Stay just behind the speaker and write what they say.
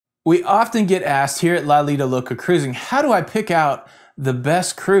We often get asked here at Lido Loca Cruising, how do I pick out the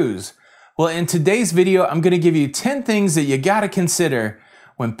best cruise? Well, in today's video, I'm going to give you 10 things that you got to consider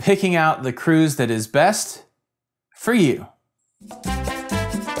when picking out the cruise that is best for you.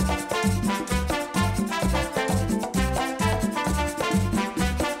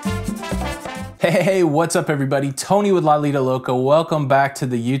 Hey, what's up everybody? Tony with Lido Loca. Welcome back to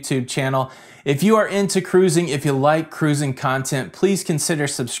the YouTube channel. If you are into cruising, if you like cruising content, please consider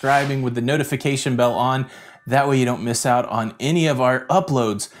subscribing with the notification bell on. That way you don't miss out on any of our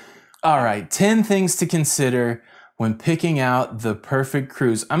uploads. All right, 10 things to consider when picking out the perfect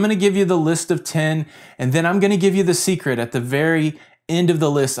cruise. I'm gonna give you the list of 10, and then I'm gonna give you the secret at the very end of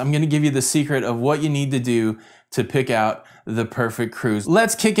the list. I'm gonna give you the secret of what you need to do to pick out the perfect cruise.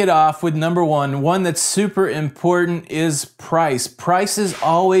 Let's kick it off with number one that's super important is price. Price is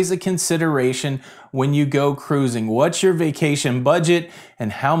always a consideration when you go cruising. What's your vacation budget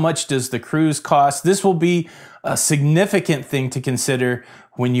and how much does the cruise cost? This will be a significant thing to consider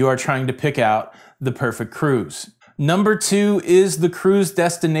when you are trying to pick out the perfect cruise. Number two is the cruise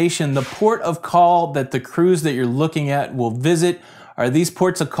destination, the port of call that the cruise that you're looking at will visit. Are these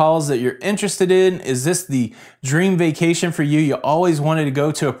ports of calls that you're interested in? Is this the dream vacation for you? You always wanted to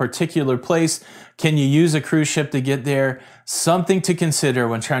go to a particular place. Can you use a cruise ship to get there? Something to consider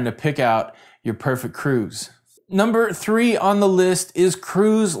when trying to pick out your perfect cruise. Number three on the list is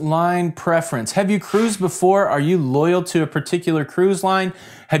cruise line preference. Have you cruised before? Are you loyal to a particular cruise line?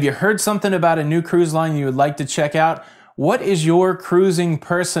 Have you heard something about a new cruise line you would like to check out? What is your cruising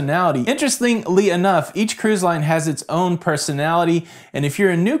personality? Interestingly enough, each cruise line has its own personality. And if you're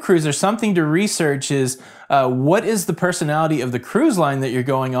a new cruiser, something to research is what is the personality of the cruise line that you're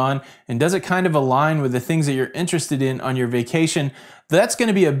going on? And does it kind of align with the things that you're interested in on your vacation? That's going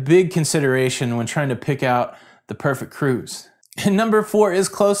to be a big consideration when trying to pick out the perfect cruise. And number four is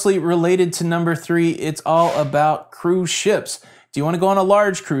closely related to number three. It's all about cruise ships. Do you want to go on a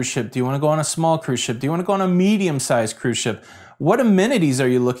large cruise ship? Do you want to go on a small cruise ship? Do you want to go on a medium-sized cruise ship? What amenities are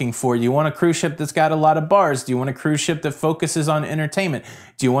you looking for? Do you want a cruise ship that's got a lot of bars? Do you want a cruise ship that focuses on entertainment?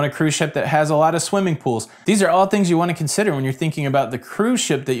 Do you want a cruise ship that has a lot of swimming pools? These are all things you want to consider when you're thinking about the cruise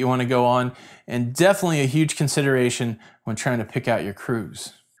ship that you want to go on, and definitely a huge consideration when trying to pick out your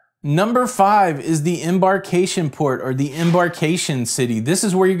cruise. Number five is the embarkation port or the embarkation city. This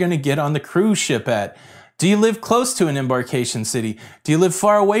is where you're going to get on the cruise ship at. Do you live close to an embarkation city? Do you live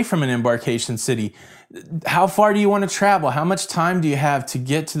far away from an embarkation city? How far do you want to travel? How much time do you have to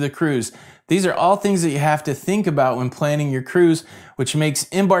get to the cruise? These are all things that you have to think about when planning your cruise, which makes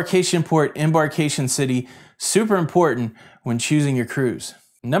embarkation port, embarkation city super important when choosing your cruise.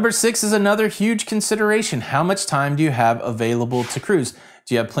 Number six is another huge consideration. How much time do you have available to cruise?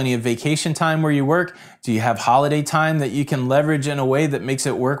 Do you have plenty of vacation time where you work? Do you have holiday time that you can leverage in a way that makes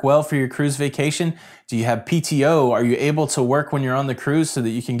it work well for your cruise vacation? Do you have PTO? Are you able to work when you're on the cruise so that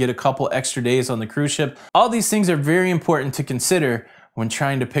you can get a couple extra days on the cruise ship? All these things are very important to consider when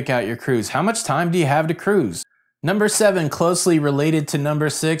trying to pick out your cruise. How much time do you have to cruise? Number seven, closely related to number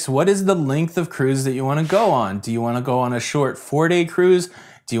six, what is the length of cruise that you want to go on? Do you want to go on a short 4-day cruise?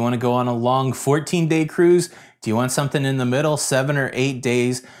 Do you want to go on a long 14-day cruise? Do you want something in the middle, 7 or 8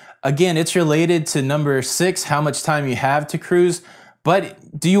 days? Again, it's related to number six, how much time you have to cruise,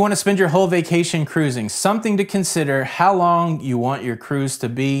 but do you want to spend your whole vacation cruising? Something to consider how long you want your cruise to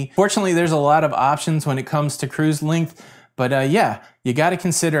be. Fortunately, there's a lot of options when it comes to cruise length, but yeah, you got to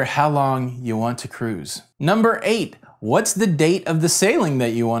consider how long you want to cruise. Number eight, what's the date of the sailing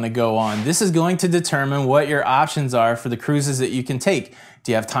that you want to go on? This is going to determine what your options are for the cruises that you can take.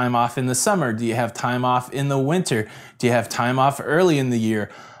 Do you have time off in the summer? Do you have time off in the winter? Do you have time off early in the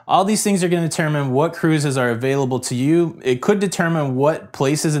year? All these things are going to determine what cruises are available to you. It could determine what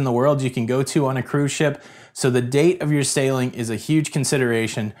places in the world you can go to on a cruise ship. So the date of your sailing is a huge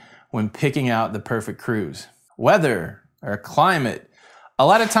consideration when picking out the perfect cruise. Weather or climate. A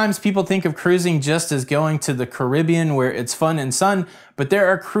lot of times people think of cruising just as going to the Caribbean where it's fun and sun, but there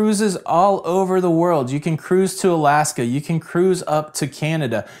are cruises all over the world. You can cruise to Alaska, you can cruise up to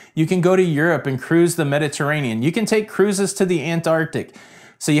Canada, you can go to Europe and cruise the Mediterranean, you can take cruises to the Antarctic.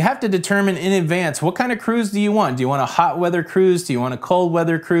 So you have to determine in advance, what kind of cruise do you want? Do you want a hot weather cruise? Do you want a cold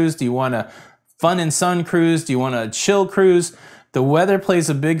weather cruise? Do you want a fun and sun cruise? Do you want a chill cruise? The weather plays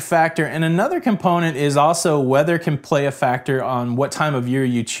a big factor, and another component is also weather can play a factor on what time of year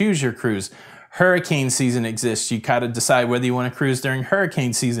you choose your cruise. Hurricane season exists. You gotta decide whether you want to cruise during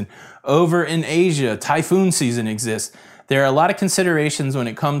hurricane season. Over in Asia, typhoon season exists. There are a lot of considerations when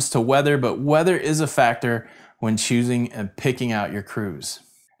it comes to weather, but weather is a factor when choosing and picking out your cruise.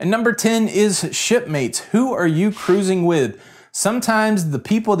 And number 10 is shipmates. Who are you cruising with? Sometimes the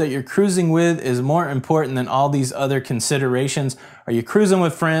people that you're cruising with is more important than all these other considerations. Are you cruising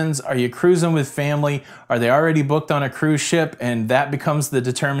with friends? Are you cruising with family? Are they already booked on a cruise ship and that becomes the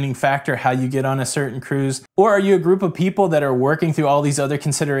determining factor how you get on a certain cruise? Or are you a group of people that are working through all these other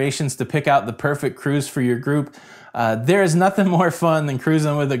considerations to pick out the perfect cruise for your group? There is nothing more fun than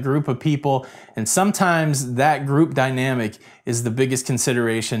cruising with a group of people, and sometimes that group dynamic is the biggest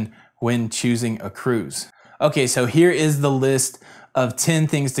consideration when choosing a cruise. Okay, so here is the list of 10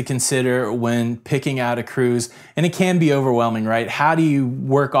 things to consider when picking out a cruise, and it can be overwhelming, right? How do you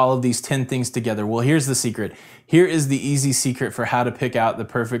work all of these 10 things together? Well, here's the secret. Here is the easy secret for how to pick out the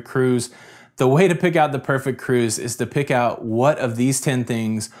perfect cruise. The way to pick out the perfect cruise is to pick out what of these 10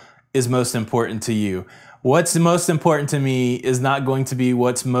 things is most important to you. What's most important to me is not going to be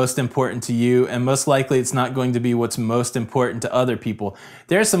what's most important to you, and most likely it's not going to be what's most important to other people.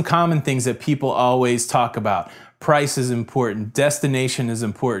 There are some common things that people always talk about. Price is important, destination is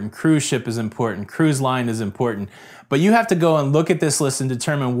important, cruise ship is important, cruise line is important. But you have to go and look at this list and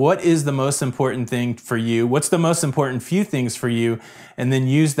determine what is the most important thing for you, what's the most important few things for you, and then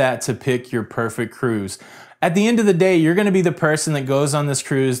use that to pick your perfect cruise. At the end of the day, you're going to be the person that goes on this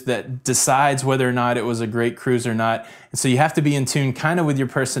cruise that decides whether or not it was a great cruise or not. And so you have to be in tune kind of with your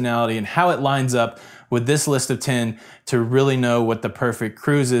personality and how it lines up with this list of 10 to really know what the perfect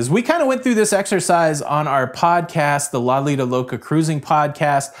cruise is. We kind of went through this exercise on our podcast, the Lido Loca Cruising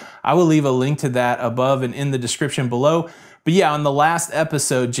Podcast. I will leave a link to that above and in the description below. But yeah, on the last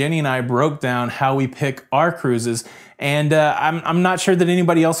episode, Jenny and I broke down how we pick our cruises, and I'm not sure that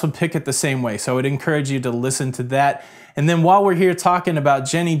anybody else would pick it the same way, so I would encourage you to listen to that. And then while we're here talking about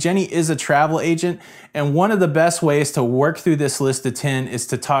Jenny, Jenny is a travel agent, and one of the best ways to work through this list of 10 is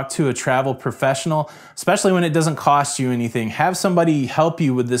to talk to a travel professional, especially when it doesn't cost you anything. Have somebody help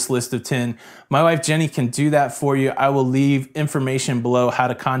you with this list of 10. My wife Jenny can do that for you. I will leave information below how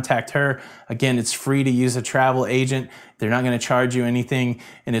to contact her. Again, it's free to use a travel agent. They're not going to charge you anything,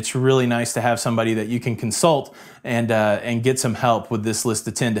 and it's really nice to have somebody that you can consult and get some help with this list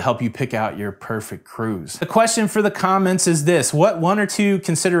of 10 to help you pick out your perfect cruise. The question for the comments is this: what one or two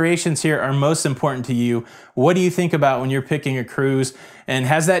considerations here are most important to you? What do you think about when you're picking a cruise? And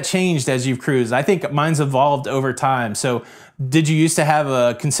has that changed as you've cruised? I think mine's evolved over time. So did you used to have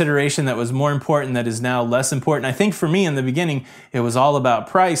a consideration that was more important that is now less important? I think for me in the beginning, it was all about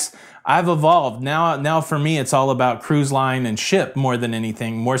price. I've evolved. Now for me, it's all about cruise line and ship more than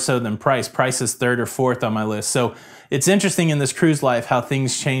anything, more so than price. Price is third or fourth on my list. So it's interesting in this cruise life how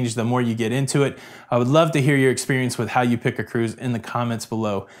things change the more you get into it. I would love to hear your experience with how you pick a cruise in the comments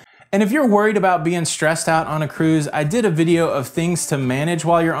below. And if you're worried about being stressed out on a cruise, I did a video of things to manage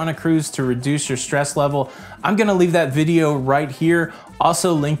while you're on a cruise to reduce your stress level. I'm gonna leave that video right here,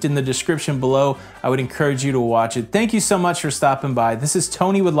 also linked in the description below. I would encourage you to watch it. Thank you so much for stopping by. This is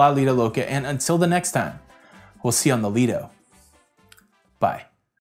Tony with Lido Loca, and until the next time, we'll see you on the Lido. Bye.